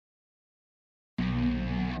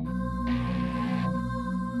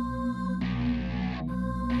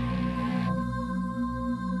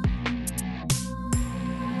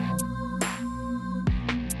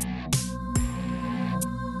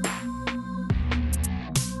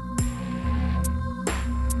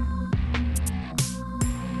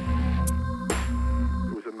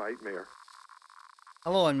nightmare.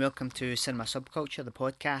 Hello and welcome to Cinema Subculture, the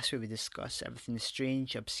podcast where we discuss everything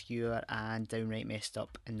strange, obscure, and downright messed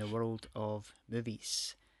up in the world of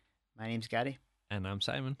movies. My name's Gary. And I'm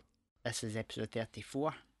Simon. This is episode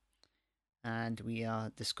 34, and we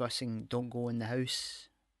are discussing Don't Go in the House,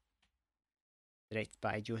 directed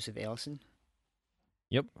by Joseph Ellison.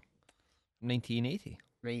 Yep. 1980.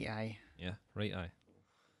 Right, aye. Yeah, right eye.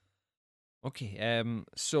 Okay,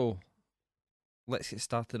 so let's get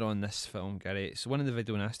started on this film, Gary. It's one of the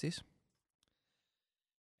video nasties.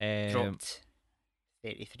 Dropped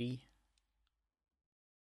 33.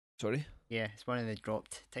 Sorry? Yeah, it's one of the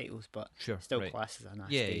dropped titles, but Sure. still right. classed as a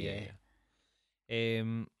nasty. Yeah.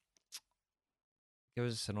 Give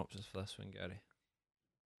us a synopsis for this one, Gary.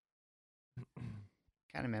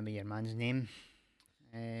 Can't remember your man's name.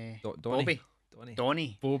 Donnie. Bobby. Donnie.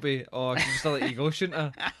 Donnie. Bobby. Oh, I can just let you go,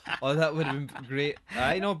 shouldn't I? Oh, that would have been great.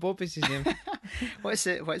 Aye, no, Bobby's his name. What's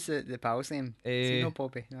the pal's name? Is he not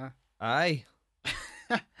Bobby? No. Aye.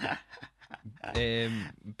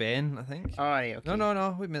 Ben, I think. Oh, right, okay.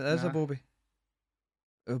 No. Wait a minute, there's a No. Bobby.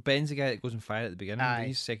 Oh, Ben's the guy that goes on fire at the beginning. Aye.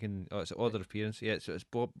 He's second. Oh, it's an order of appearance. Yeah, so it's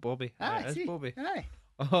Bobby. Aye, It's see? Bobby. Aye.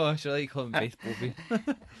 Oh, I should like call him Faith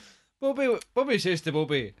Bobby. Bobby says to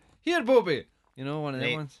Bobby, "Here, Bobby." You know, one of them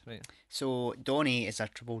Right. ones. Right. So Donnie is a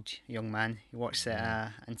troubled young man. He works at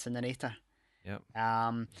an incinerator. Yep.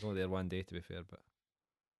 Is He's only there one day, to be fair, but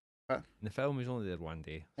What? in the film he's only there one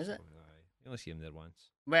day. it? Aye. You only see him there once.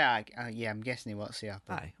 Well, yeah, I'm guessing he works there.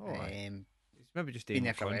 But, Aye. Oh, aye. um, He's maybe just been doing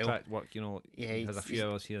there for a while. contract work. You know, Yeah, he has a few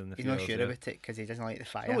hours here and a he's few not hours sure there. about it because he doesn't like the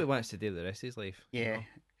That's what fire. he wants to do the rest of his life. Yeah.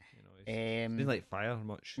 He doesn't like fire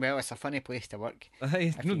much. Well, it's a funny place to work. Aye,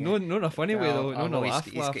 if no, you- no, not in a funny way though. No, although laugh,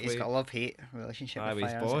 he's way. got a love-hate relationship Aye, with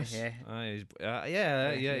with his fire. boss. Hasn't he? Yeah. Aye,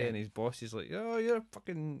 Yeah. and his boss is like, "Oh, you're a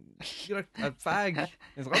fag."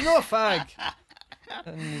 He's like, "I'm not a fag,"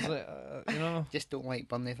 and he's like, "You know, Just don't like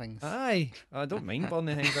burny things. aye, I don't mind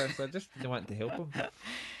burning things. I just want to help him."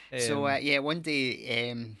 So one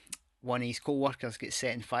day, one of his co-workers gets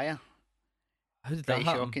set on fire. how did that Pretty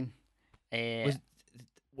happen? shocking. Was-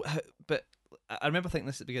 But I remember thinking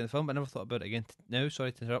this at the beginning of the film, but I never thought about it again now.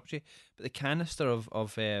 Sorry to interrupt you, but the canister of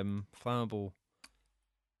flammable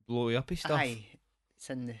blowy uppy stuff Aye, it's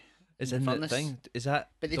in the. is the in that furnace. thing. Is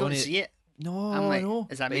that? But they Donnie- don't see it. No, I'm like, no.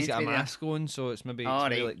 is that But he's meant got to a be there? mask on, so it's maybe, Oh,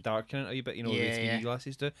 maybe right. like darkening it a wee bit. You know, the Yeah, 3D yeah.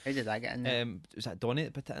 glasses do. How did that get in there? Was that Donnie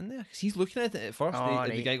that put it in there? Because he's looking at it at first. Oh,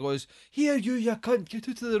 And the right. guy goes, "Here, you cunt, get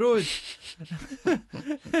out of the road."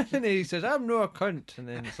 And he says, "I'm no a cunt." And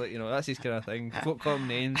then it's like, you know, that's his kind of thing. Folk call him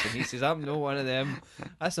names, and he says, "I'm no one of them."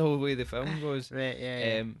 That's the whole way the film goes. Right,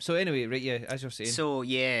 yeah. So anyway, right, yeah, as you're saying, So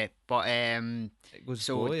yeah, but it goes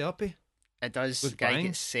so- blowy uppy. it does. Goes The guy bang.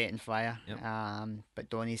 gets set on fire. Yep. But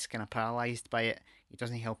Donnie's kind of paralysed by it. He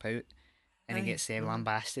doesn't help out, and he Aye, gets aye.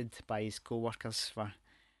 lambasted by his co-workers for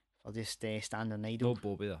just standing No, idle.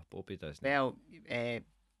 Bobby there. Bobby doesn't. Well,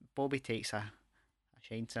 Bobby takes a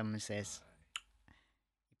shine to him and says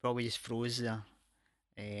he probably just froze there.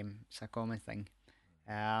 It's a common thing.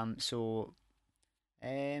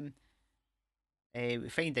 We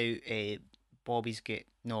find out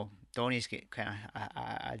Donnie's got kind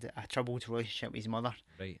of a troubled relationship with his mother.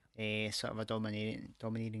 Right. Sort of a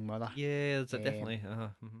dominating mother. Yeah, there's Um, definitely.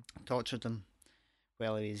 Tortured him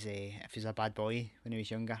while he was if he was a bad boy when he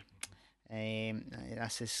was younger.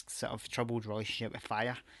 That's his sort of troubled relationship with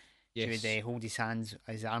fire. Yes. She would hold his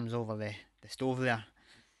arms over the stove there.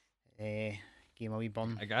 Give him a wee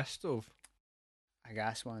burn. A gas stove. A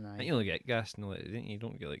gas one, I think aye. you only get gas, no, you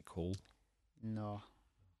don't get like coal. No.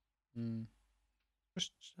 Mm,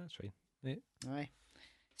 That's fine. aye.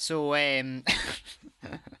 So,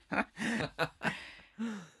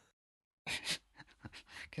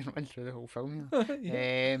 can run through the whole film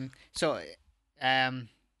here. Yeah.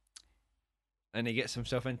 And he gets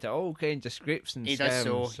himself into all kinds of scrapes and He does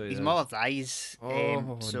so. stems, His he mother dies.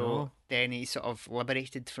 Oh, So no. then he's sort of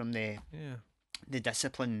liberated from the Yeah.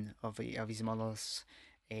 discipline of his mother's.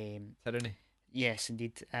 Tyranny. Yes,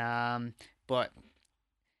 indeed. But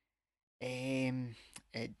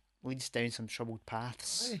it leads down some troubled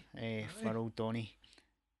paths for Aye. old Donnie.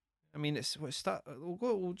 I mean, we'll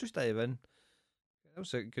just dive in. That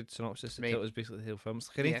was a good synopsis to Right. tell us basically the whole film. It's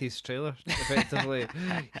like an Yeah. 80s trailer, effectively.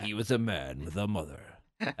 He was a man with a mother,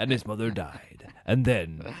 and his mother died. And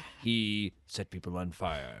then he set people on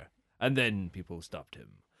fire, and then people stopped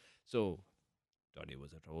him. So, Donnie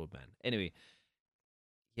was a troubled man. Anyway,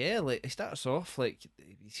 yeah, like, he starts off, like,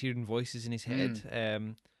 he's hearing voices in his head,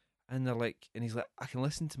 and they're like, and he's like, I can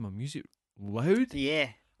listen to my music loud.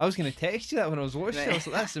 Yeah. I was going to text you that when I was watching it. I was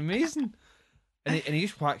like, that's amazing. And he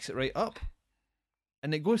just whacks it right up.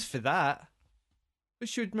 And it goes for that. But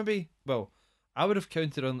should maybe, well, I would have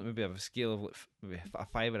counted on maybe a scale of like maybe a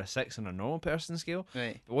 5 or a 6 on a normal person scale.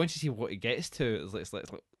 Right. But once you see what he gets to, it's like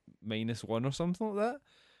 -1 or something like that,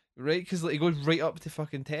 right? Because like he goes right up to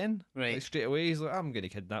fucking 10, Right. like straight away. He's like, I'm gonna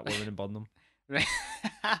kidnap women and burn them. Right.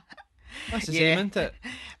 That's the Yeah. same, isn't it?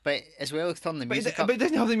 But as well as turning the music up. But he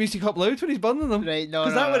doesn't have the music up loud when he's burning them. Right, no,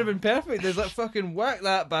 Because no, that would have no. been perfect. There's like fucking whack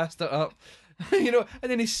that bastard up, you know,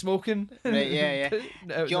 and then he's smoking. Right, yeah, yeah.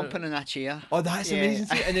 No. Jumping in a chair. Oh, that's Yeah. amazing.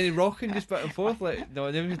 See? And then he rocking just back and forth. Like, no,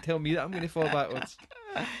 never tell me that I'm going to fall backwards.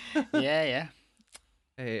 Yeah,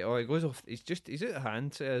 yeah. Oh, he goes off. He's out of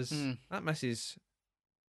hand. Says Mm. that Mrs.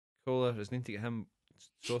 Kohler is need to get him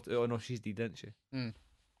sorted. Oh no, she's dead, didn't she? Mm.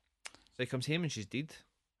 So he comes home and she's dead,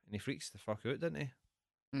 and he freaks the fuck out, doesn't he?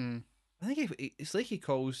 Mm. I think it's like he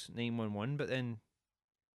calls 911, but then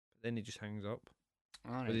he just hangs up.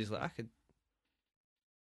 All But right. he's like, I could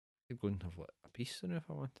go and have like a piece on her if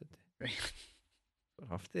I wanted to. Right. Don't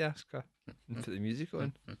have to ask her and put the music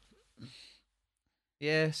on.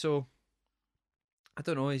 Yeah, so I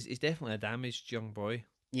don't know. He's definitely a damaged young boy.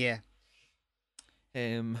 Yeah.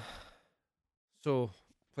 So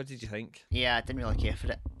what did you think? Yeah, I didn't really care for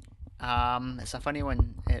it. It's a funny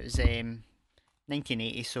one. It was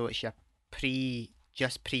 1980, so it's your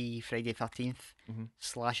just pre Friday 13th Mhm.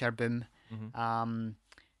 slasher boom. Mhm.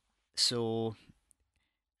 So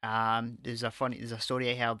there's a story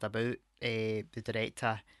I heard about the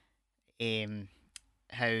director,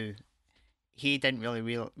 how he didn't really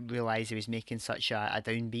realize he was making such a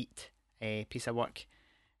downbeat piece of work.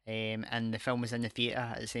 And the film was in the theatre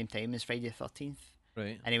at the same time as Friday the 13th.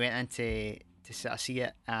 Right. And he went in to sort of see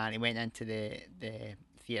it, and he went into the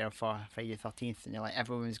theatre for Friday the 13th, and like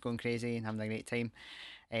everyone was going crazy and having a great time,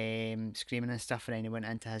 screaming and stuff. And then he went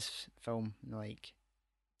into his film, like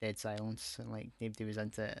dead silence, and like nobody was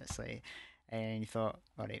into it. It's like, and you thought,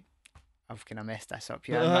 all right, I've kind of messed this up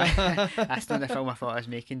here. That's not the film I thought I was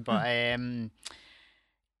making, but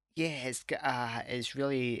yeah, it's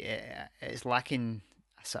really it's lacking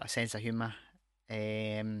a sort of sense of humour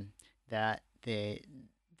that the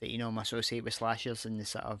you know associate with slashers and the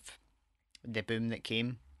sort of the boom that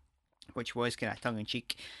came, which was kind of tongue in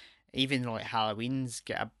cheek. Even like Halloween's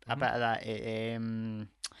get a bit of that.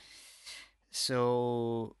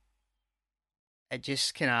 So it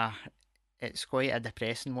just kind of it's quite a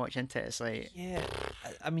depressing watch, isn't it? It's like Yeah,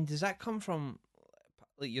 I mean, does that come from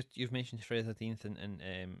like you've mentioned Friday the 13th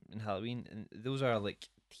and Halloween, and those are like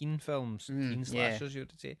teen films, teen yeah. slashers, you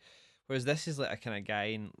would say. Whereas this is like a kind of guy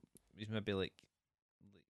in he's maybe like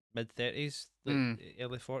mid-30s, like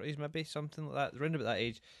early 40s, maybe something like that, around about that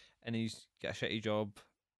age, and he's got a shitty job,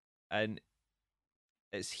 and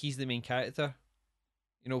he's the main character,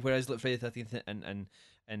 you know. Whereas like Friday the 13th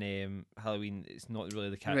and Halloween, it's not really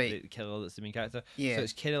the Right. the killer that's the main character. Yeah. So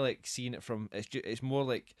it's kind of like seeing it from it's more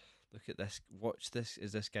like, look at this, watch this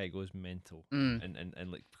as this guy goes mental,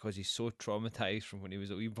 and like because he's so traumatized from when he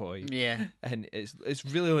was a wee boy, Yeah. and it's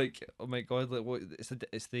really like, oh my god, like what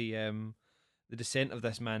it's the descent of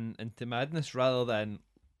this man into madness, rather than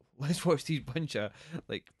let's watch these bunch of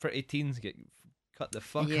like pretty teens get cut the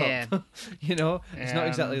fuck Yeah. up. You know, it's not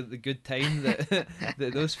exactly the good time that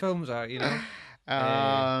that those films are, you know.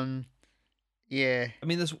 Yeah. I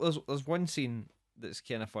mean, there's one scene that's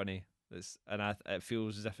kind of funny. It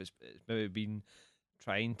feels as if it's maybe been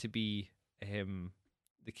trying to be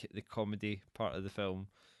the comedy part of the film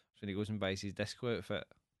when he goes and buys his disco outfit.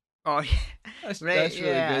 Oh yeah. That's Right, that's really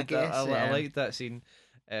yeah, I good. guess, I like that scene.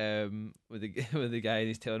 With the with the guy, and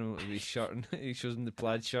he's telling him his shirt, and he shows him the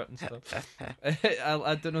plaid shirt and stuff.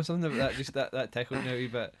 I don't know, something about that. Just that tickled me a wee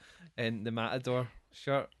bit. And the Matador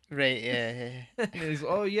shirt. Right, yeah. And he's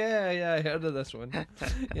like, oh yeah, I heard of this one.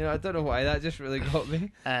 You know, I don't know why, that just really got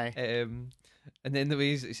me. Aye. And then the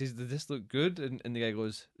way he says, "Did this look good?" And the guy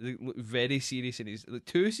goes, "They look very serious," and he's like,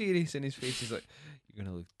 too serious in his face. He's like, "You're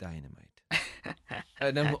gonna look dynamite."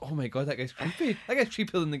 And I'm like, oh my god, that guy's creepy. That guy's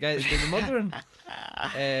creepier than the guy that's doing the murdering.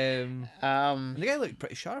 And the guy looked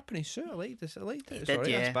pretty sharp in his suit. I liked this. I liked it. It's did,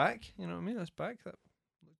 alright. yeah. That's back. You know what I mean? That's back. That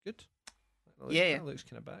looked good. Yeah. That looks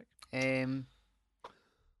kind of back.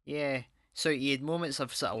 Yeah. So you had moments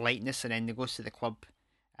of sort of lightness, and then he goes to the club,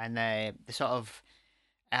 and the sort of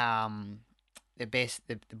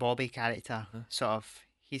the Bobby character sort of,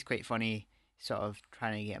 he's quite funny, sort of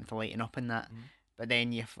trying to get him to lighten up in that. But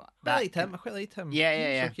then you I liked him. I quite liked him. Yeah, He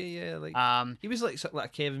was yeah. Okay, yeah. Like he was like sort of like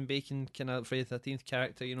a Kevin Bacon kind of Friday the 13th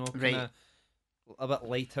character, you know, Right. kinda a bit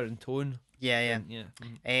lighter in tone. Yeah. Yeah.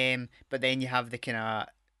 Mhm. But then you have the kind of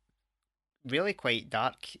really quite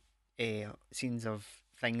dark scenes of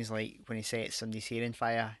things like when he sets somebody's hair on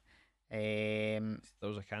fire. There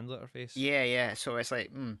was a candle at her face. Yeah. So it's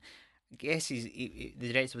like, guess the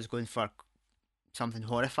director was going for something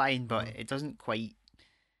horrifying, but Uh-huh. it doesn't quite.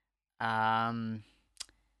 Um,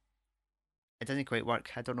 it doesn't quite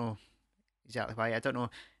work. I don't know exactly why. I don't know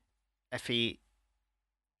if he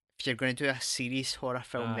if you're going to do a serious horror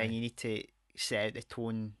film, then Aye. you need to set out the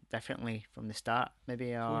tone differently from the start,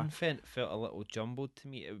 maybe. Or Tone felt a little jumbled to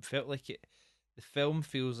me. It felt like it. The film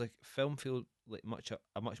feels like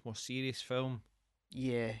a much more serious film.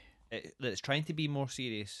 yeah, It's trying to be more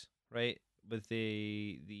serious, right? With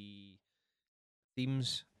the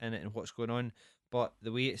themes in it and what's going on, but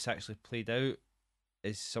the way it's actually played out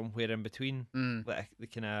is somewhere in between, mm, like the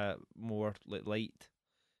kind of more like light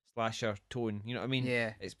slasher tone. You know what I mean?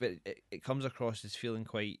 yeah, It comes across as feeling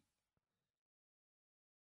quite,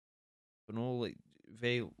 I don't know, like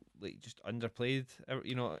very like just underplayed.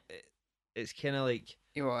 You know, it's kind of like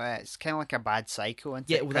you know, it's kind of like a bad psycho, isn't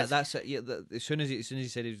yeah, it? well Cause that's it. Yeah, as soon as he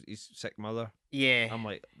said he's sick mother, yeah, I'm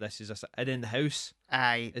like this is and then the house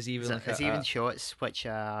aye, is even like there's even shots which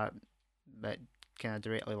are but kind of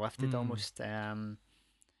directly lifted mm, almost.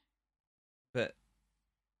 but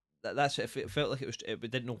that's it felt like it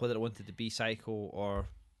didn't know whether it wanted to be psycho or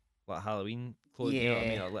like Halloween clone. You know what I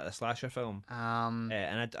mean? Yeah, Or like a slasher film. um,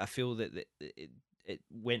 And I feel that it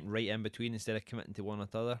went right in between instead of committing to one or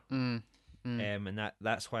the other. mm, mm, And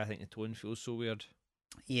that's why I think the tone feels so weird.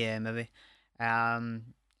 yeah, maybe.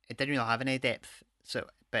 It didn't really have any depth, so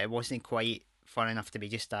but it wasn't quite fun enough to be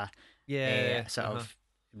just Yeah. a sort Uh huh. of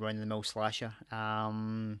run of the mill slasher.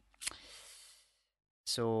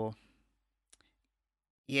 So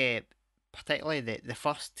yeah, particularly the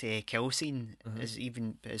first kill scene Uh huh.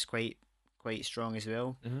 is quite strong as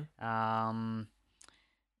well. Uh huh.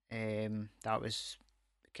 Um, that was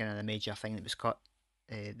kind of the major thing that was cut.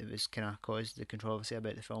 That was kind of caused the controversy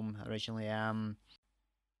about the film originally.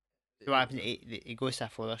 So what happens? He goes to a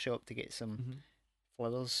flower shop to get some Mm-hmm.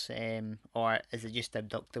 flowers. Or is it just to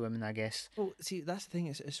abduct the women? I guess. Well, see, that's the thing.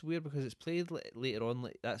 It's weird because it's played later on.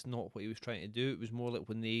 Like that's not what he was trying to do. It was more like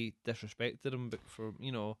when they disrespected him, but for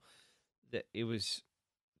that he was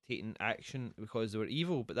taking action because they were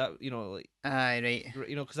evil. But that like Aye, right.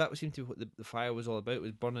 because that seemed to be what the fire was all about,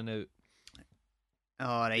 was burning out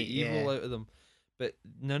All the right. evil Yeah. out of them. But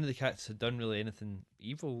none of the cats had done really anything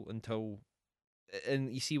evil until,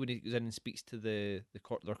 and you see when he goes in and speaks to their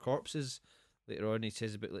corpses later on, he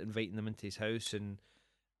says about like inviting them into his house, and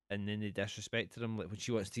then they disrespected him, like when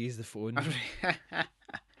she wants to use the phone.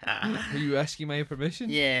 Are you asking my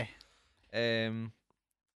permission? Yeah. Um,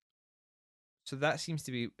 so that seems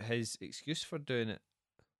to be his excuse for doing it,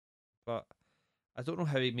 but I don't know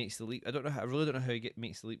how he makes the leap. I really don't know how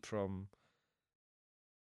makes the leap from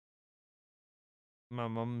my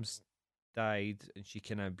mum's died and she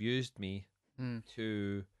kind of abused me Mm,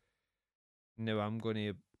 to now I'm going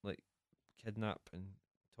to like kidnap and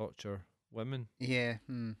torture women. yeah.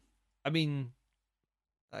 Mm, I mean,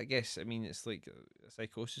 I guess it's like a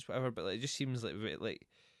psychosis, whatever. But like, it just seems like like,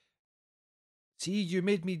 see, you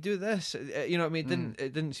made me do this. You know what I mean? mm,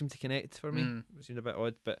 It didn't seem to connect for me. mm, It seemed a bit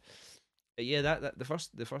odd, but yeah, that the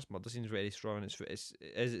first murder scene is very strong. It's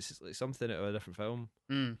like something out of a different film.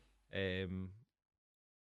 mm. Um,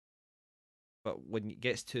 but when it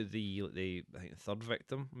gets to the I think the third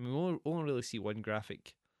victim, I mean, we only really see one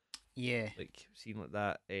graphic Yeah. like scene like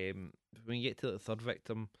that. When you get to the third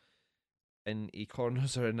victim, and he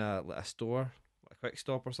corners her in a store, like a quick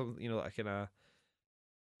stop or something, like a kind of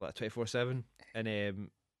like 24/7, and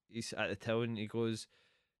he's at the till and he goes,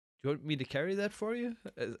 "Do you want me to carry that for you?"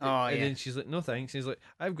 Oh And yeah. then she's like, "No thanks." And he's like,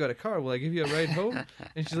 "I've got a car. Will I give you a ride home?"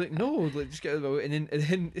 And she's like, "No, like just get out of the way." And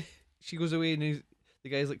then she goes away, and the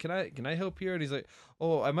guy's like, "Can I help you?" And he's like,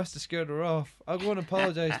 "Oh, I must have scared her off. I'll go and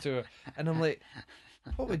apologize to her." And I'm like,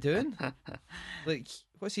 "What are we doing? Like,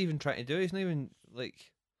 what's he even trying to do? He's not even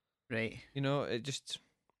like, Right. it just."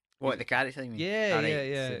 What, the character, you mean? Yeah, All yeah, right.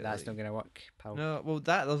 So yeah. that's not Like, gonna work, pal. no, well,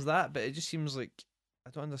 there's that, but it just seems like I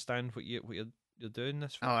don't understand what you're doing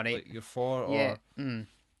this All right. like you're for, Yeah. Mm.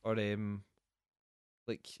 or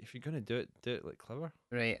like if you're gonna do it like clever.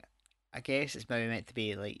 Right. I guess it's maybe meant to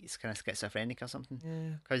be like it's kind of schizophrenic or something.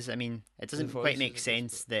 Yeah, Because I mean, it the doesn't quite make voices, I guess,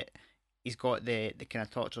 sense that he's got the kind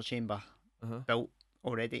of torture chamber but built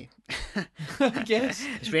already. I guess,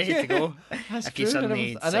 It's ready to yeah, go. that's If he true.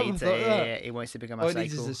 suddenly I never decides thought of that. he wants to become All a it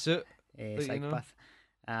needs is the suit, like psychopath.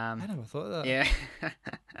 I Um, never thought of that.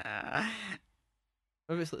 yeah.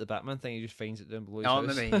 Maybe it's like the Batman thing. He just finds it down below his Oh,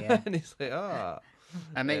 house, maybe yeah. and he's like,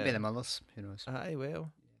 It might be uh, the mothers. Who knows? aye,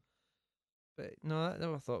 well, but no, I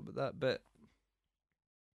never thought about that. But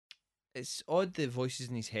it's odd the voices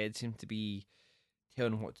in his head seem to be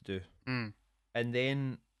telling him what to do. Mm. And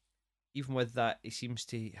then, even with that, he seems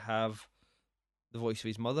to have the voice of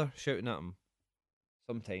his mother shouting at him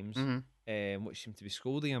sometimes, Mm-hmm. which seemed to be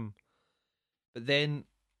scolding him. But then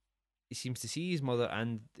he seems to see his mother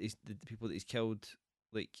and the people that he's killed,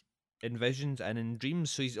 like in visions and in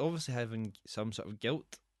dreams. So he's obviously having some sort of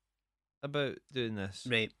guilt about doing this.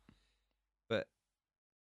 Right. But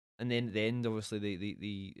and then at the end, obviously, they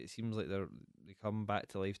it seems like they come back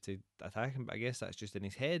to life to attack him. But I guess that's just in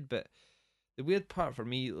his head. But the weird part for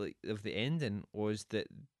me, like of the ending, was that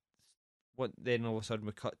what then all of a sudden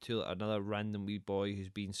we cut to like another random wee boy who's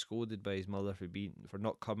being scolded by his mother for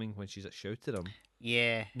not coming when she's shouted him.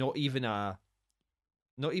 Yeah. Not even a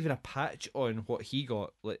patch on what he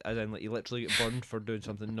got, like as in like he literally got burned for doing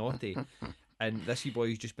something naughty. And this wee boy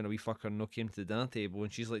who's just been a wee fucker and no came to the dinner table,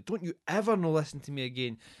 and she's like, "Don't you ever no listen to me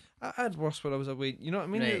again." I had worse when I was away. You know what I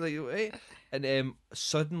mean? Right. Like, right? And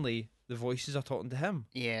suddenly the voices are talking to him.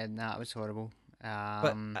 Yeah, that was horrible.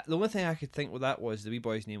 But the only thing I could think with that was the wee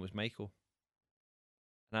boy's name was Michael,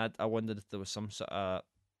 and I wondered if there was some sort of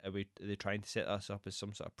are they trying to set us up as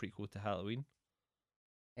some sort of prequel to Halloween?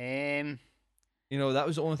 um, You know, that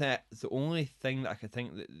was the only thing that I could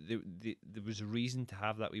think that there was a reason to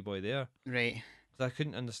have that wee boy there. right. Because I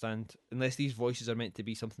couldn't understand unless these voices are meant to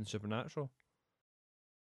be something supernatural.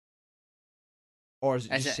 Or is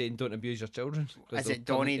it Is just it saying don't abuse your children? is it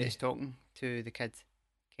Donnie that's talking to the kid?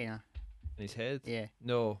 Kinda. in his head? Yeah.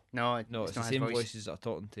 No, No, no, it's it's the not his same voice. voices that are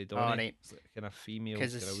talking to Oh, Donnie. right. It's like kind of female,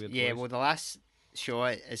 Because kind of weird yeah, voice. well, the last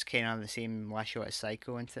shot is kind of the same last shot as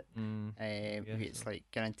Psycho, isn't it? Guess It's so. like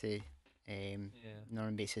going into Yeah.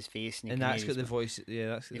 Norman Bates' face, and you And can that's hear got his, the voice. Yeah,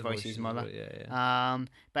 that's got the the voice of voice. his mother. Yeah.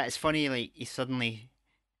 But it's funny, like he suddenly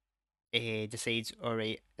decides, all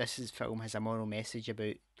right, film has a moral message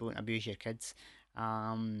about don't abuse your kids.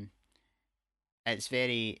 Um, it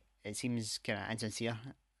seems kind of insincere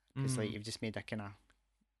because like Mm. you've just made a kind of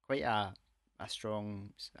quite a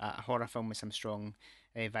strong a horror film with some strong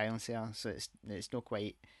violence there. So it's not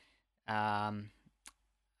quite. I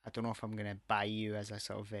don't know if I'm gonna buy you as a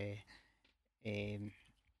sort of um,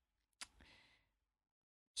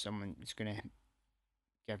 someone who's gonna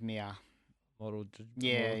give me a Moral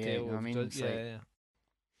yeah. You know tale what I of mean? It's like yeah.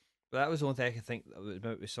 But that was the only thing I could think that was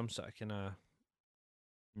about with some sort of kind of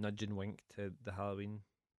nudge and wink to the Halloween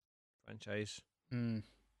franchise. mm,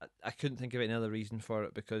 I couldn't think of any other reason for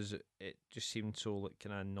it because it just seemed so like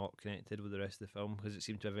kind of not connected with the rest of the film because it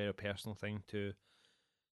seemed to be a very personal thing to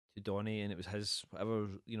Donnie and it was his whatever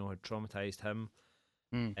had traumatized him.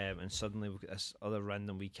 mm. And suddenly we've got this other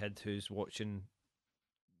random wee kid who's watching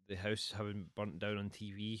the house having burnt down on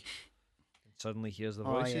TV and suddenly hears the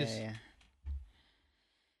Oh voices. yeah.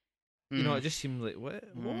 It just seemed like what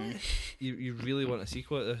Mm. you really want a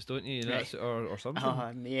sequel at this, don't you? Right. Or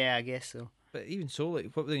something. Yeah, I guess so. But even so,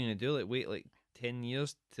 like, what were they going to do? Like, wait, like 10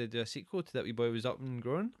 years to do a sequel to that wee boy who was up and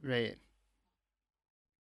growing? Right.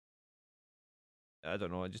 I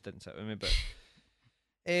don't know. It just didn't sit with me. But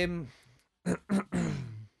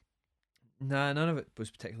nah, none of it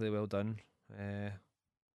was particularly well done.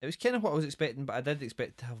 It was kind of what I was expecting, but I did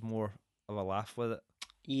expect to have more of a laugh with it.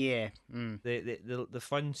 Yeah. Mm. The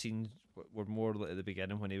fun scenes were more like at the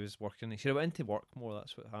beginning when he was working. He should have went into work more.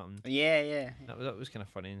 That's what happened. Yeah. That was kind of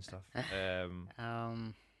funny and stuff.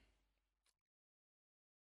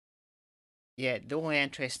 Yeah, the only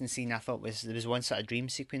interesting scene I thought was there was one sort of dream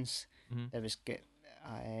sequence Mhm. that was good.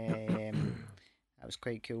 That was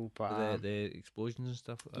quite cool, but the explosions and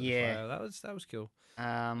stuff. Like that, the yeah. fire, that was cool.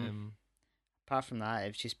 Apart from that, it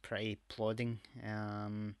was just pretty plodding.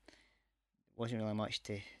 Wasn't really much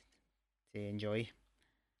to enjoy.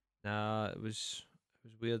 Nah, it was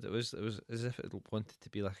weird. It was as if it wanted to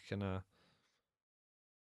be like kind of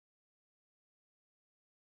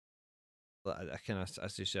like a kind of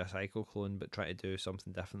as you say a psycho clone, but try to do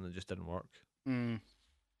something different that just didn't work. Mm.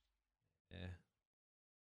 Yeah.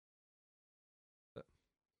 But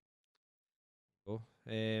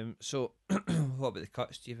so what about the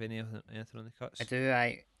cuts? Do you have anything on the cuts? I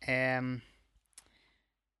do.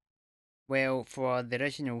 Well, for the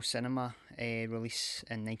original cinema release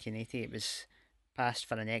in 1980, it was passed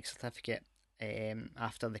for an X certificate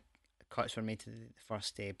after the cuts were made to the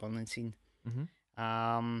first burning scene.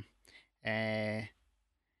 Mm-hmm.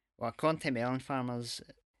 Well, according to Melon Farmers,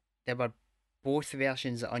 there were both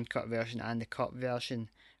versions, the uncut version and the cut version,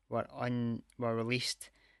 were released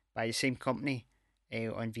by the same company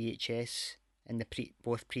on VHS in the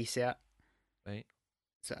both preset. Right.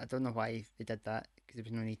 So I don't know why they did that because there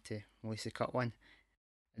was no need to release the cut one.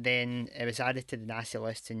 Then it was added to the NASA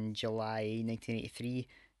list in July 1983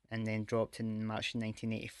 and then dropped in March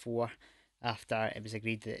 1984 after it was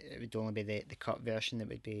agreed that it would only be the cut version that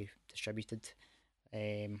would be distributed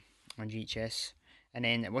on VHS. And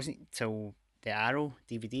then it wasn't until the Arrow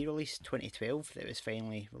DVD release 2012 that was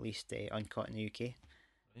finally released uncut in the UK.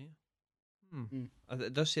 Right. Hmm. Mm.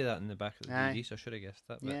 It does say that in the back of the Aye. DVD, so I should have guessed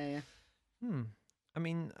that. But Yeah, yeah. I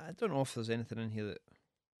mean, I don't know if there's anything in here that.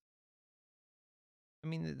 I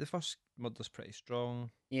mean, the first Murder's pretty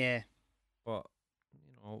strong, Yeah. but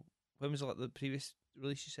when was the previous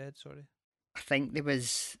release? You said, sorry. I think there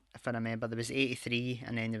was, if I remember, there was 83,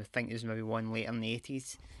 and then I think there was maybe one later in the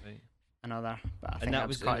 80s. Right. Another, but I think And that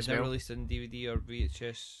was cut as well. released in DVD or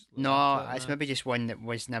VHS? No, it's maybe just one that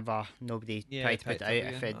was never, nobody tried to put it out. yeah.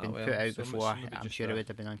 If it had been put out before, I'm sure it would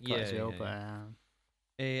have been uncut as well.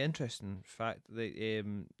 But interesting fact, the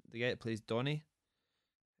guy that plays Donnie,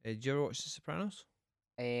 did you ever watch The Sopranos?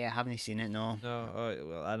 I haven't seen it, no. No,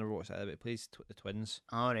 well, I never watched that, but it plays the twins.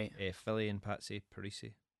 All right. Philly and Patsy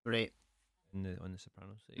Parisi. Right. On The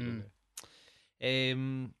Sopranos. There you go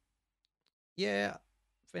there. Yeah.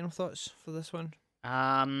 Final thoughts for this one?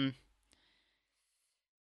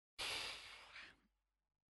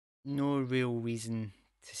 No real reason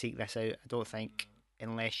to seek this out, I don't think,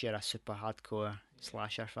 unless you're a super hardcore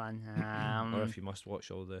slasher fan. Or if you must watch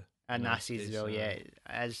all the and Nazis as well, yeah.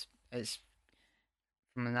 It's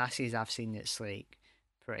from the Nazis I've seen, it's like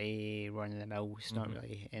pretty run of the mill. It's not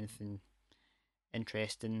really anything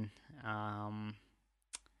interesting.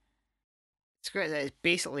 It's great. It's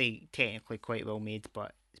basically technically quite well made,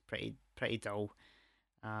 but it's pretty dull.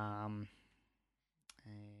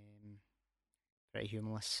 Pretty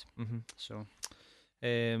humorless. So,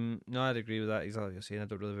 no, I'd agree with that. Exactly what you're saying. I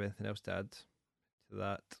don't really have anything else to add to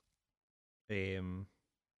that.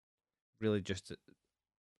 Really, just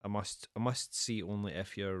a must see only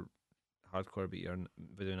if you're hardcore, but you're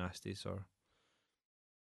video nasties or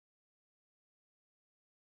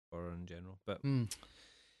in general. But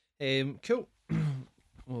cool.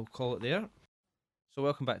 We'll call it there. So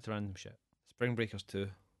welcome back to Random Shit. Spring Breakers 2.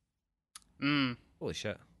 Holy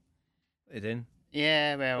shit. What are you doing?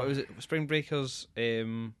 Yeah, well, what was it? Spring Breakers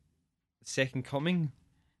Second Coming? Is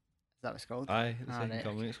that what it's called? Aye, the Second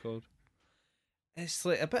Coming it's called. It's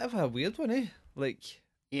like a bit of a weird one, eh? Like,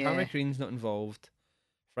 Harry Green's not involved.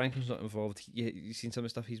 Franklin's not involved. You seen some of the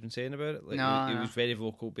stuff he's been saying about it? Like, no, he was very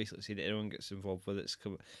vocal, basically saying that anyone gets involved with it's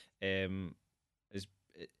is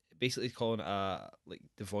basically calling it like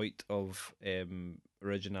devoid of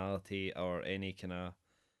originality or any kind of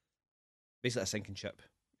basically a sinking ship.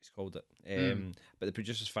 He's called it. But the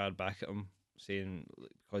producers fired back at him saying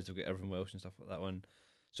because they've got Irvin Welsh and stuff like that one.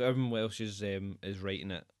 So Irvin Welsh is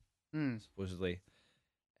writing it supposedly.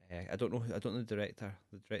 I don't know the director.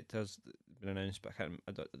 The director's been announced, but I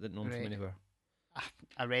didn't know him from anywhere.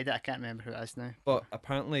 I read it. I can't remember who it is now. But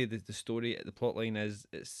apparently, the story, the plot line is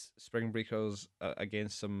it's Spring Breakers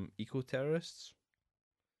against some eco terrorists,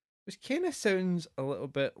 which kind of sounds a little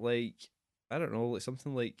bit like, I don't know, like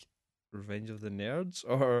something like Revenge of the Nerds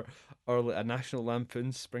or like a National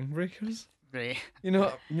Lampoon's Spring Breakers. Right. You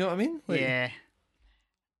know what I mean? Like, yeah.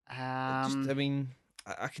 I mean,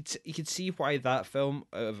 you could see why that film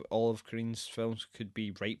out of all of Green's films could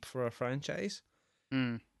be ripe for a franchise.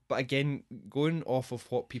 But again, going off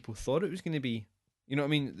of what people thought it was going to be, you know what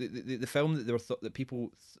I mean? The film that they were that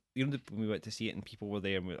people, when we went to see it and people were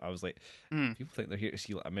there, and I was like, people think they're here to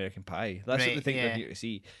see like American Pie. That's what they think they're here to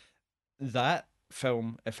see. That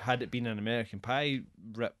film, if had it been an American Pie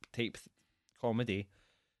rip type comedy,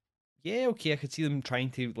 yeah, okay, I could see them trying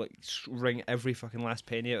to like wring every fucking last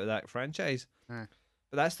penny out of that franchise. But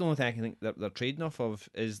that's the only thing I can think that they're trading off of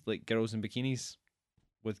is like girls in bikinis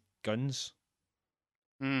with guns.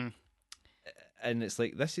 And it's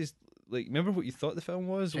like, this is like, remember what you thought the film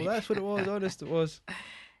was? Well, that's what it was. Honest, it was.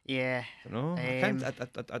 Yeah. I don't know.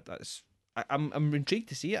 I'm intrigued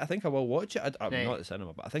to see it. I think I will watch it. I'm not at the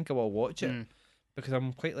cinema, but I think I will watch it because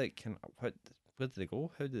I'm quite like, where did they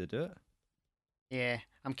go? How did they do it? Yeah,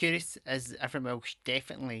 I'm curious. Is Irvin Welsh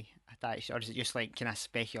definitely attached, or is it just like kind of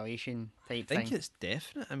speculation type thing? I think it's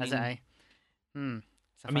definite. I mean, is it?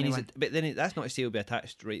 I mean, but then that's not to say he'll be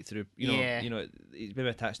attached right through. You know, he's maybe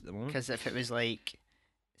attached at the moment. Because if it was like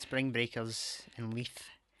Spring Breakers in Leith,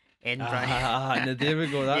 Edinburgh, no, there we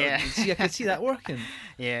go. That see, I could see that working.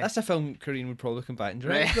 Yeah, that's a film Corinne would probably come back and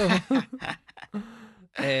direct though.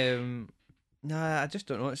 Nah, I just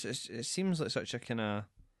don't know. It seems like such a kind of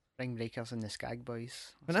Spring Breakers and the Skag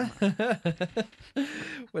Boys. When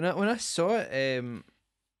I saw it,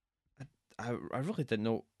 I really didn't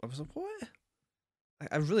know. I was like, what?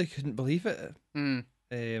 I really couldn't believe it.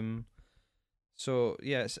 So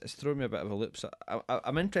yeah, it's thrown me a bit of a loop. So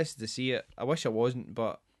I'm interested to see it. I wish I wasn't,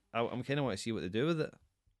 but I'm kind of want to see what they do with it.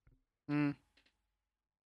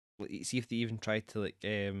 Like, see if they even try to like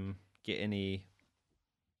get any.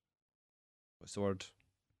 What's the word?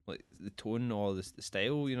 like the tone or the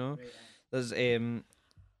style, you know. Right. There's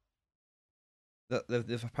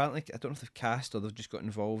they've apparently, I don't know if they've cast or they've just got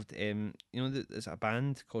involved. You know, there's a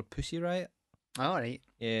band called Pussy Riot. All right.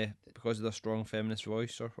 Yeah, because of their strong feminist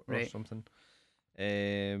voice or Right. something.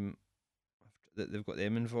 That they've got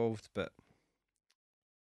them involved, but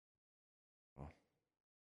oh.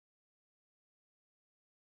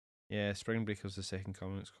 Yeah, Spring Breakers the Second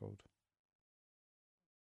Coming. It's called.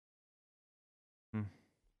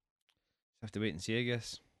 Have to wait and see, I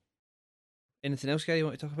guess. Anything else, Gary, you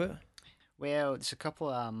want to talk about? Well, there's a couple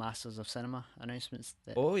of Masters of Cinema announcements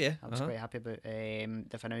that Oh yeah, I was quite happy about.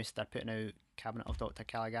 They've announced they're putting out Cabinet of Dr.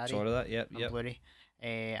 Caligari saw that. Yep, on yep. Blu-ray,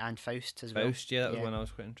 and Faust as well. Faust, yeah, that was Yeah. one I was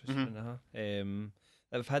quite interested Mhm. in.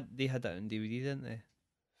 They had that on DVD, didn't they?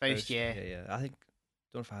 Faust, yeah. yeah. I think,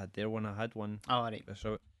 don't know if I had their one. I had one. Oh, right. I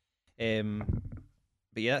saw it.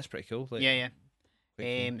 But yeah, that's pretty cool. Like, Yeah, yeah. quite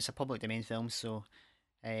keen. It's a public domain film, so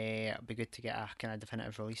it'd be good to get a kind of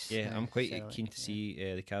definitive release. Yeah, I'm quite so, keen to see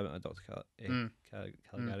the Cabinet of Dr.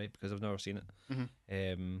 Caligari because I've never seen it. Mhm.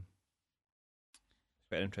 It's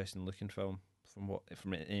quite an interesting looking film from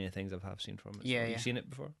any of the things I've seen from it. Yeah, Have yeah. you seen it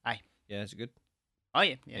before? Aye. Yeah, is it good? Oh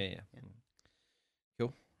yeah, Yeah, yeah. yeah.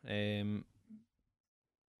 Cool.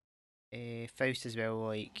 Faust as well,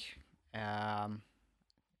 like say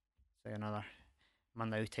another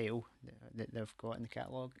Murnau title that they've got in the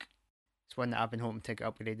catalogue. It's one that I've been hoping to get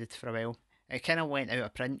upgraded for a while. It kind of went out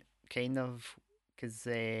of print, kind of, because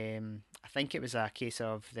I think it was a case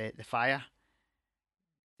of the fire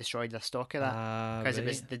destroyed their stock of that. Because it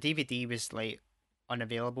was the DVD was like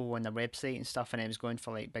unavailable on their website and stuff, and it was going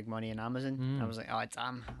for like big money on Amazon. And I was like, oh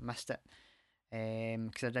damn, I missed it.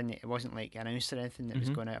 Because it wasn't like announced or anything that was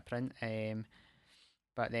going out of print.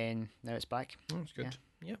 But then now it's back. Oh, that's good.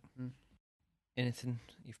 Yep. Mm. Anything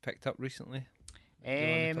you've picked up recently? that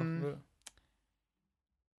you wanna talk about?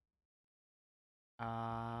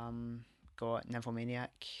 Got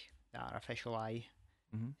Nymphomaniac, the Artificial Eye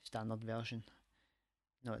standard version,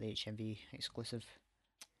 not the HMV exclusive.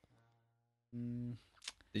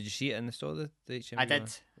 Did you see it in the store? The HMV? I did.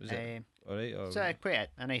 Was it alright? Or So quite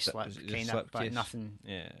a nice that- slip, was it just kind of, slip but case? nothing.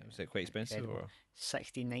 Yeah, was it quite expensive Incredible. or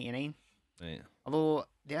 $16.99. right? Although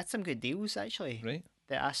they had some good deals actually. Right.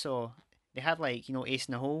 That I saw. They had like Ace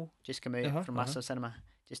in the Hole just come out from Uh-huh. Master Cinema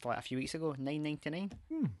just like a few weeks ago, $9.99.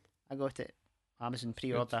 Hmm. I got it Amazon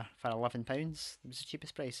pre-order for £11. It was the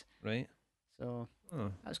cheapest price. Right. So Oh.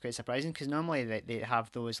 that was quite surprising because normally they have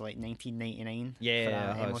those like $19.99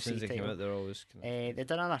 Yeah, for an as soon MOC as they came title. out, they're always. Kind They've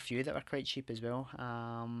done another few that were quite cheap as well.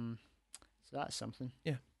 So that's something.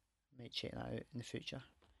 Yeah. Might check that out in the future.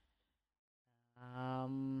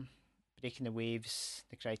 Breaking the Waves,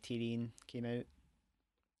 the Criterion came out.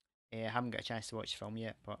 I haven't got a chance to watch the film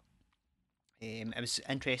yet, but it was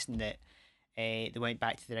interesting that they went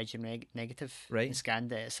back to the original negative Right. and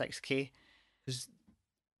scanned it at 6K.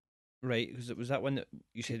 Right, because it was that one that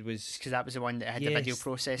you said was. Because that was the one that had the video Yes,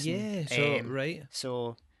 processing. Yeah. So right.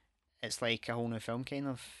 So it's like a whole new film, kind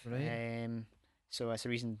of. Right. So that's the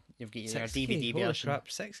reason you've got your 6K. DVD Holy version. crap,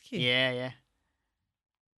 6K. Yeah, yeah.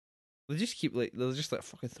 They just keep they'll just like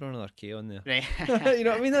fucking throw another K on there. Right. You know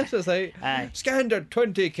what I mean? That's just like Aye. standard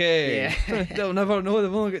 20K. Yeah. They'll never know.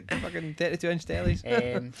 They've only got fucking 32-inch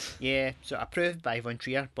tellies. Yeah, so approved by Von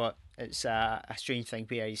Trier, but it's a strange thing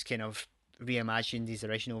where he's kind of reimagined his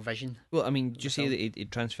original vision. Well, I mean, did you say film. that he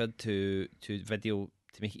transferred to video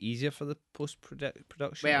to make it easier for the post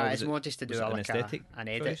production? Well, or was it's more just to do was it an like aesthetic an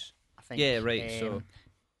edit, choice? I think. Yeah, right. So,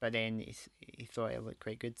 but then he thought it looked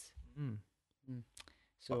quite good.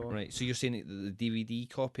 So right. So you're saying that the DVD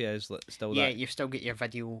copy is still yeah, that? you've still got your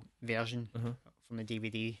video version Uh-huh. from the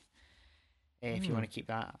DVD. If you want to keep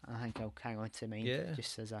that, I think I'll hang on to mine Yeah.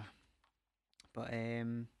 just as a. But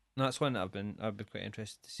No, that's one that I've been quite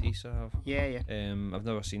interested to see. So I have. yeah. I've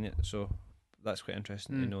never seen it, so that's quite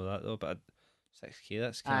interesting to know that though. But 6K,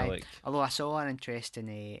 that's kind Aye. of like Although I saw an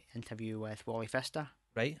interesting interview with Wally Pfister.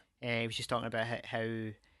 right. He was just talking about how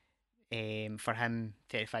for him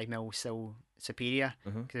 35mm was still superior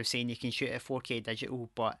because I was saying you can shoot at 4K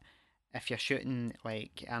digital, but if you're shooting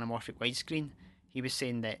like anamorphic widescreen, he was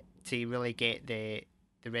saying that to really get the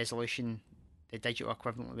resolution, the digital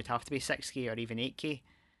equivalent would have to be 6K or even 8K,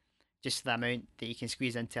 just the amount that you can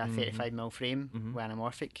squeeze into a 35mm frame with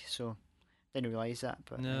anamorphic. So didn't realise that,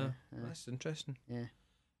 but No, that's interesting. Yeah.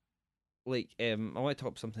 Like, I want to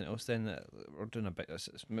talk something else then. That we're doing a bit.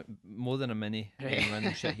 It's more than a mini Right.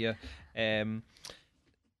 random shit here.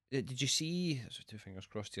 Did you see? So two fingers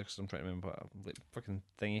crossed here because I'm trying to remember. Like fucking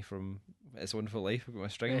thingy from It's a Wonderful Life. I've got my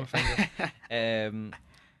string on my finger.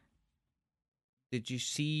 Did you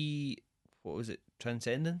see? What was it?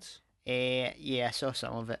 Transcendence. Yeah, I saw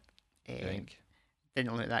some of it. I Um, think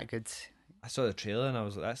didn't look that good. I saw the trailer and I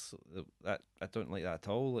was like, that I don't like that at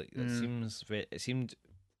all. Like it Mm, seems it seemed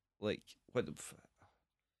like it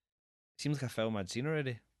seems like a film I'd seen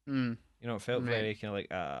already. mm, You know, it felt right, very kind of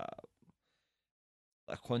like a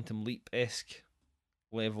Quantum Leap esque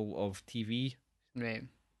level of TV right.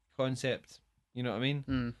 concept. You know what I mean?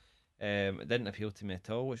 Mm, It didn't appeal to me at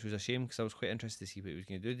all, which was a shame because I was quite interested to see what he was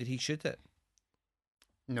going to do. Did he shoot it?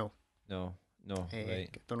 no. No, no, right.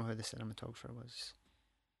 Don't know who the cinematographer was.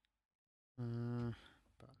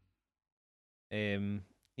 But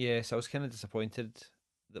Yeah, so I was kind of disappointed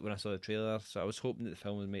that when I saw the trailer. So I was hoping that the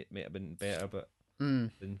film might have been better, but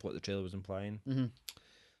than what the trailer was implying. mm-hmm.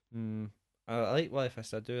 Mm, I like Wally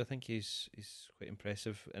Fist. I do. I think he's quite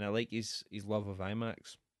impressive, and I like his love of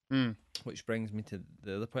IMAX, Mm. which brings me to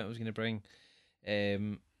the other point I was going to bring.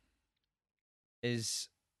 Um, is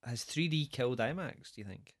has 3D killed IMAX? Do you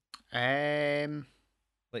think? Um,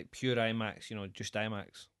 Like pure IMAX, just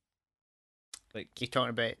IMAX. Like, you talking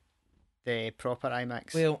about the proper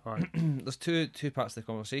IMAX well, or there's two parts of the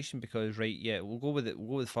conversation because yeah, we'll go with it. We'll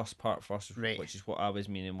go with the first part first, right? which is what I was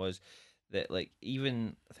meaning was that like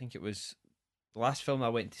even I think it was the last film I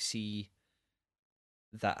went to see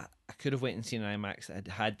that I could have went and seen an IMAX that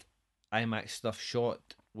had IMAX stuff shot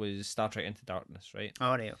was Star Trek Into Darkness, right?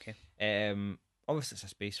 Oh, right, okay. Obviously it's a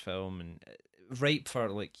space film and ripe for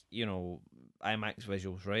like IMAX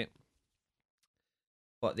visuals, right?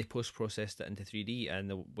 But they post processed it into 3D and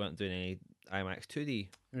they weren't doing any IMAX 2D,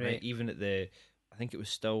 right? Right. Even at I think it was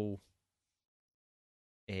still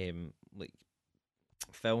like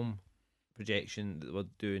film projection that they were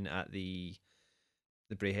doing at the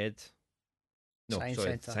Braehead. No, Science sorry,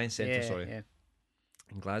 Centre. Science Centre. Yeah, Sorry, yeah.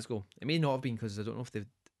 in Glasgow. It may not have been because I don't know if they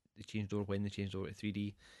changed over when they changed over to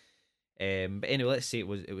 3D. But anyway, let's say it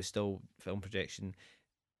was still film projection.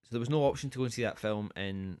 So there was no option to go and see that film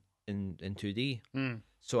in 2D. Mm.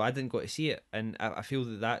 So I didn't go to see it, and I feel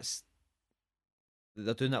they're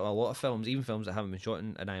doing that with a lot of films, even films that haven't been shot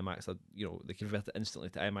in IMAX. They convert it instantly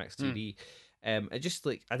to IMAX 3D. It just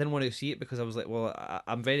like I didn't want to see it because I was like, well,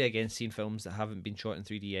 I'm very against seeing films that haven't been shot in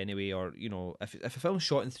 3D anyway. Or if a film's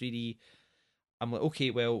shot in 3D, I'm like,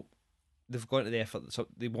 okay, well, they've gone to the effort. So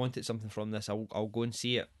they wanted something from this. I'll go and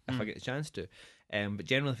see it if I get the chance to. But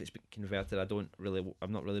generally, if it's been converted,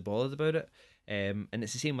 I'm not really bothered about it. And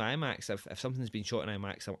it's the same with IMAX. If something's been shot in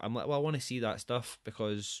IMAX, I'm like, well, I want to see that stuff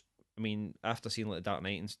because I mean, after seeing like the Dark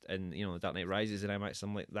Knight and the Dark Knight Rises in IMAX,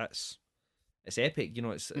 I'm like, it's epic.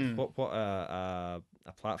 It's what a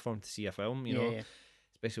platform to see a film. Yeah, yeah.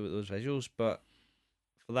 Especially with those visuals. But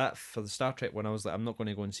for the Star Trek one, I was like, I'm not going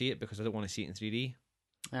to go and see it because I don't want to see it in 3D.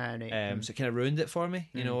 Ah, right. So it kind of ruined it for me,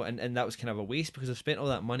 and that was kind of a waste because I've spent all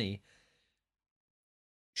that money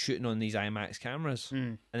shooting on these IMAX cameras,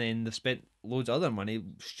 and then they've spent loads of other money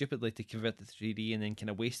stupidly to convert to 3D, and then kind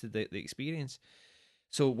of wasted the experience.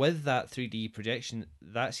 So with that 3D projection,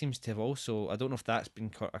 that seems to have also, I don't know if that's been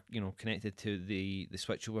connected to the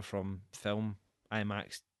switch over from film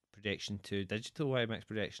IMAX projection to digital IMAX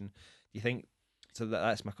projection. Do you think so?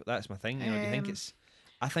 That's my thing. Do you think it's?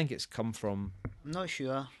 I think it's come from. I'm not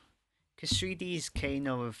sure because 3D's kind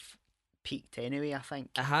of peaked anyway. I think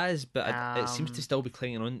It has, but it seems to still be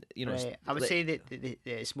clinging on. right. I would say that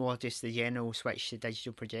it's more just the general switch to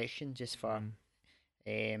digital projection, just for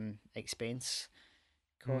expense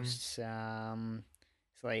costs.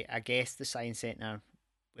 It's like I guess the Science Centre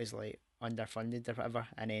was like underfunded or whatever,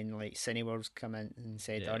 and then like Cineworld's come in and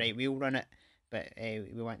said, Yeah. "All right, we'll run it, but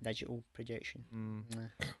we want digital projection."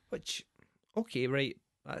 Which, okay, right.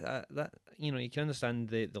 That you can understand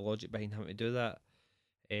the logic behind having to do that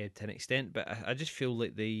to an extent, but I just feel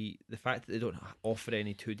like the fact that they don't offer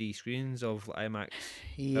any 2D screens of IMAX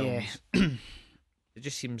Yeah. films, it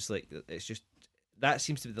just seems like it's just that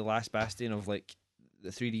seems to be the last bastion of like the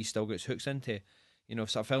 3D still gets hooks into.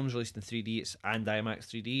 If a film's released in 3D, it's and IMAX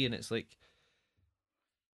 3D, and it's like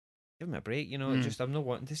give me a break. Just I'm not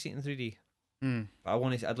wanting to see it in 3D. But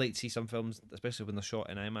I'd like to see some films, especially when they're shot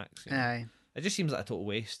in IMAX. Aye. It just seems like a total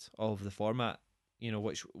waste of the format.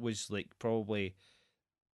 Which was like probably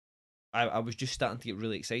I was just starting to get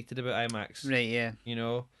really excited about IMAX. Right. Yeah.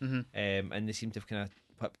 And they seem to have kind of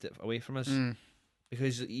whipped it away from us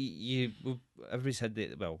because everybody's had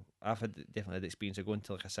I've definitely had the experience of going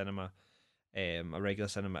to like a cinema, a regular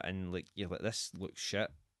cinema, and like you're like this looks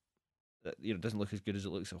shit. That it doesn't look as good as it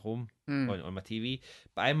looks at home on my TV.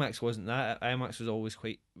 But IMAX wasn't that. IMAX was always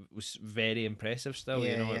was very impressive. Still,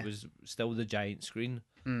 it was still the giant screen.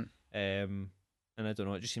 And I don't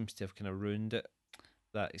know. It just seems to have kind of ruined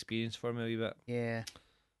that experience for me a wee bit. Yeah.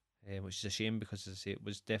 which is a shame because, as I say, it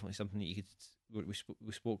was definitely something that you could.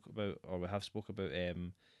 We spoke about, or we have spoke about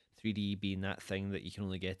 3D being that thing that you can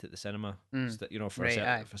only get at the cinema. Mm. You know, Right,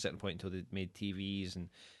 aye. for a certain point until they made TVs, and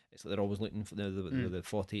it's like they're always looking for the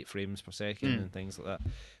 48 frames per second Mm. and things like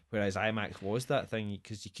that. Whereas IMAX was that thing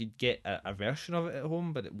because you could get a version of it at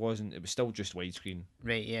home, but it wasn't. It was still just widescreen.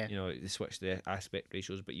 Right, yeah. You know, they switched the aspect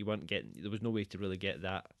ratios, but you weren't getting. There was no way to really get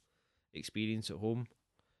that experience at home.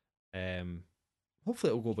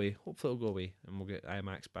 Hopefully it'll go away. Hopefully it'll go away, and we'll get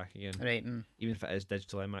IMAX back again. Right. Even if it is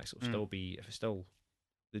digital IMAX, it'll Mm. still be if it's still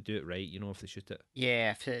they do it right. You know, if they shoot it.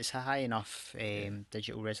 Yeah, if it's a high enough Yeah.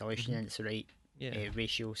 digital resolution Mhm. and it's the right Yeah.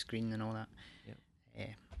 ratio screen and all that, Yep.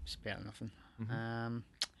 it's better than nothing. Mhm.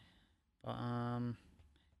 But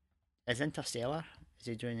is Interstellar? Is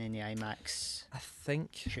he doing any IMAX I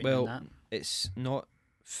think. shooting Well, on it's not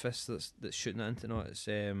Fist that's shooting it into. No, it's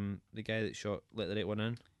the guy that shot Let the Right One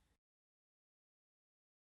In.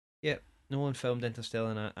 Yep. Nolan filmed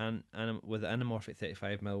Interstellar with anamorphic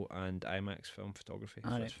 35mm and IMAX film photography.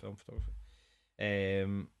 Alright. First film photography.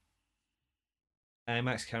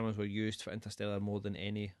 IMAX cameras were used for Interstellar more than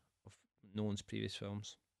any of Nolan's previous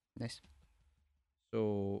films. that? Nice.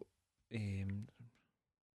 So, he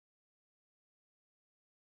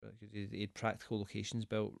had practical locations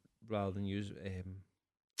built rather than use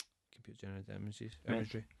computer generated Right.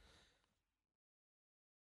 imagery.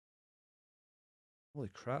 Holy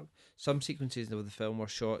crap! Some sequences of the film were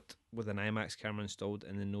shot with an IMAX camera installed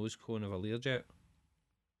in the nose cone of a Learjet.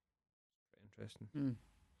 Pretty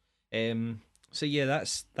interesting. So yeah,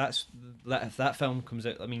 that's that. If that film comes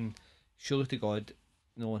out, I mean, surely to God,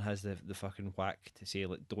 no one has the fucking whack to say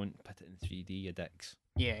like, don't put it in 3D, you dicks.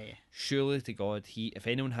 Yeah, yeah. Surely to God, if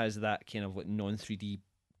anyone has that kind of like non 3D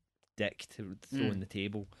dick to throw on the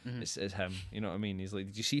table, Mhm. it's him. You know what I mean? He's like,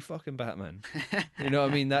 did you see fucking Batman? You know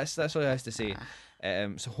what I mean? That's all he has to say.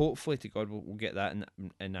 So hopefully to God we'll get that in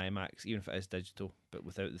IMAX, even if it is digital, but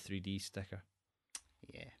without the 3D sticker.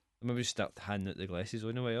 Yeah. Maybe just start handing out the glasses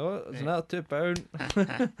on the way. Oh, there's Right. another £2.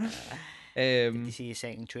 Did you see the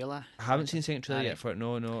second trailer? I haven't seen the second trailer Alright. yet for it.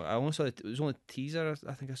 No. I only saw it was only a teaser.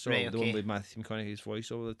 I think I saw Right, the one okay. with Matthew McConaughey's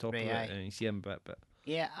voice over the top Right, of it, aye. and you see him a bit. But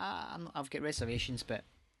Yeah, I've got reservations, but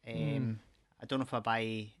Hmm. I don't know if I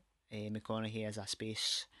buy McConaughey as a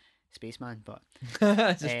spaceman, but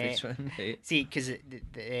it's a space one, right? see, because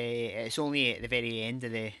it's only at the very end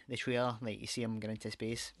of the trailer, like you see him going into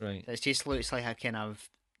space. Right. So it just looks like a kind of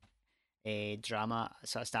drama,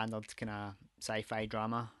 sort of standard kind of sci-fi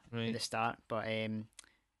drama at Right. the start, but maybe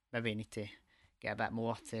I need to get a bit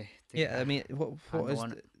more to Yeah. get I mean, what handle is? on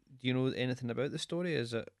Do you know anything about the story?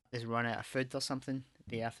 Is it is run out of food or something.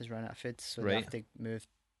 The Earth is run out of food, so they Right. have to move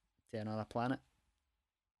to another planet.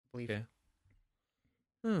 I believe. Okay.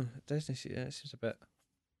 It doesn't seem. It seems a bit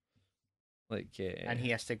like. And he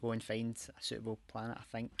has to go and find a suitable planet. I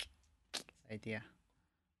think. Idea.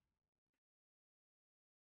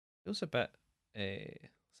 feels a bit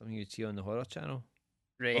something you'd see on the horror channel,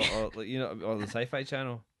 Right. or like, you know, or the sci-fi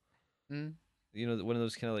channel. Mm. You know, one of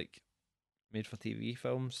those kind of like made for TV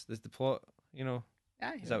films. There's the plot. You know,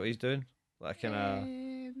 Aye. is that what he's doing? Like kind of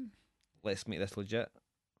Um, let's make this legit.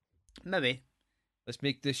 maybe. Let's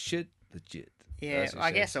make this shit legit. Yeah. That's what I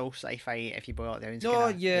he guess says. all sci-fi, if you boil it down. is No,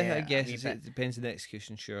 kinda, yeah, I a guess wee it depends on the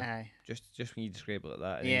execution. Sure. Aye. Just when you describe it like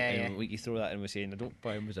that, and, Yeah, and yeah. when you throw that in with saying, "I don't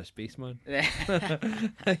buy him as a spaceman," Yeah.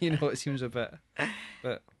 you know, it seems a bit.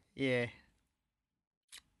 But Yeah.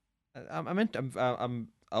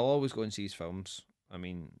 I'll always go and see his films. I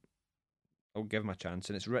mean, I'll give him a chance,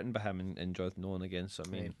 and it's written by him and Jonathan Nolan again. So I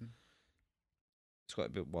mean, Right. it's got to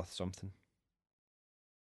be worth something.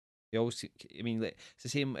 He always, I mean, like, it's the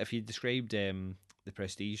same. If you described The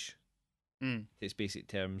Prestige Mm. to its basic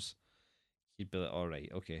terms, you'd be like, all right,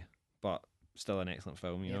 okay, but still an excellent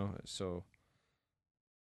film, you Yep. know. So,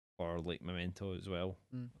 or like Memento as well.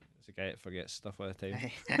 Mm. It's a guy that forgets stuff all the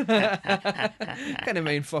time. Aye. Kind of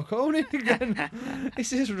mind fuck all now and again.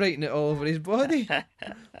 He's just writing it all over his body.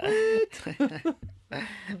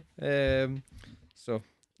 So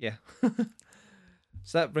yeah.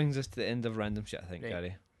 So that brings us to the end of random shit, I think, Right.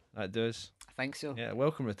 Gary. That does. I think so. Yeah,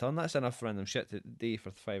 welcome return. That's enough random shit today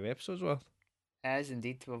for 5 episodes worth. It is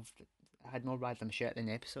indeed. We've had more random shit in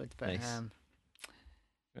the episode, but Nice.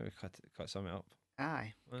 Maybe cut something up.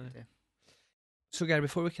 aye. Aye. do. So, Gary,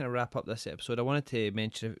 before we kind of wrap up this episode, I wanted to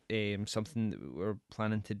mention something that we're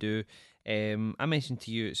planning to do. I mentioned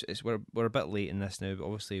to you, we're a bit late in this now, but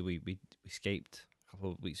obviously we Skyped a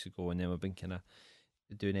couple of weeks ago, and then we've been kind of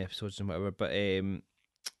doing episodes and whatever. But I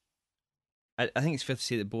think it's fair to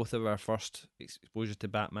say that both of our first exposure to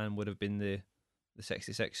Batman would have been the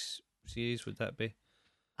 66 series. Would that be?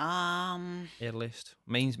 Earliest.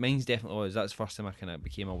 Mine's definitely was. That's the first time I kind of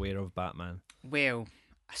became aware of Batman. Well,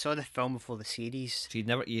 I saw the film before the series. So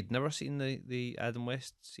you'd never seen the Adam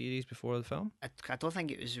West series before the film? I don't think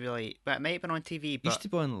it was really, but it might have been on TV. It But used to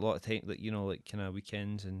be on a lot of time, like like kind of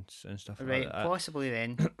weekends and stuff right, like that. possibly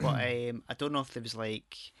then. But I don't know if there was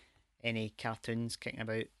like any cartoons kicking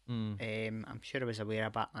about. I'm sure I was aware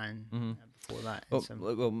of Batman before that.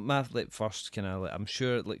 Well, my like first kind of I'm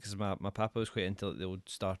sure because my papa was quite into like, the old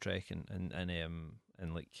Star Trek and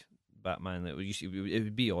like Batman. Like, it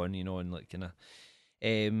would be on, and like kind of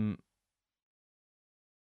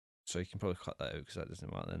so you can probably cut that out because that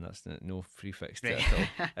doesn't matter. Then that's no free fix to it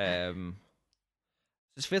at all.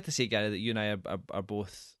 It's fair to say, Gary, that you and I are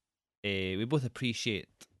both we both appreciate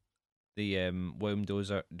the William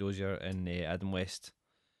Dozier and Adam West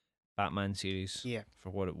Batman series for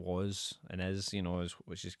what it was and is,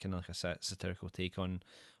 which is kind of like a satirical take on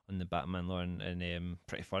the Batman lore and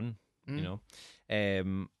pretty fun, Well,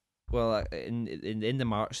 in the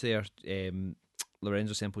March there,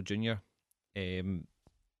 Lorenzo Semple Jr.,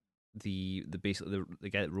 the basically the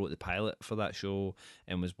guy that wrote the pilot for that show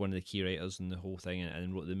and was one of the key writers in the whole thing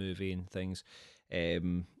and wrote the movie and things,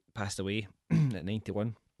 passed away at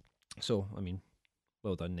 91. So I mean,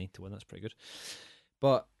 well done, 91. That's pretty good.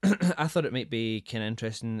 But I thought it might be kind of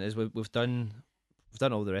interesting as we've done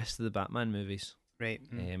all the rest of the Batman movies, right?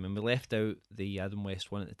 And we left out the Adam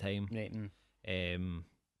West one at the time, right?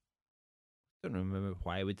 Don't remember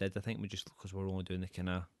why we did. I think we just because we're only doing the kind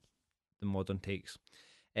of the modern takes.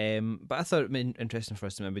 But I thought it'd be interesting for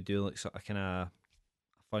us to maybe do like sort of kind of a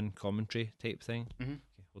fun commentary type thing. Mm-hmm.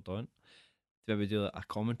 Okay, hold on. To maybe do like a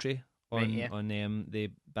commentary on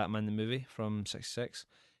the Batman the movie from '66.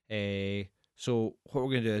 So what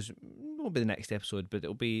we're gonna do is it won't be the next episode, but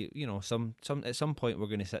it'll be some at some point we're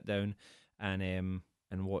gonna sit down and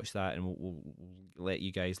watch that, and we'll let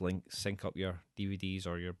you guys sync up your DVDs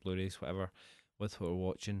or your Blu-rays, whatever, with what we're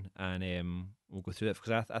watching, and we'll go through it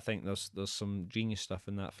because I think there's some genius stuff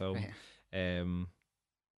in that film. Right.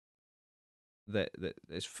 That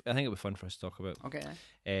it's I think it'll be fun for us to talk about. Okay.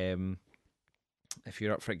 If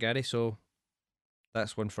you're up for it, Gary, so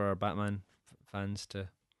that's one for our Batman fans to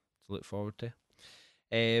look forward to.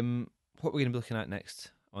 What we're going to be looking at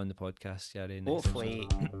next on the podcast, Gary? Hopefully,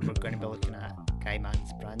 we're going to be looking at Guy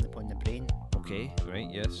Mann's Brand Upon the Brain. Okay, right,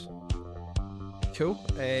 yes. Cool.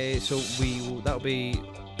 So that'll be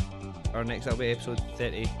our next. That'll be episode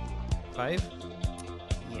 35.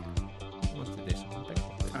 Yeah. I want to do something big.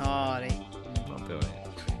 Oh, right. That'll be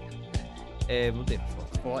alright. We'll do it for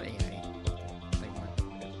 40. Right. Big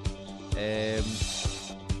man.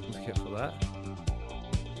 Look out for that.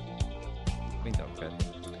 Wind up, Gary.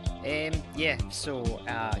 Yeah. So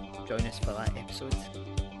join us for that episode.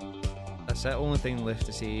 That's it. Only thing left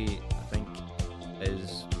to say, I think,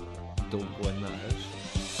 is don't go in that house.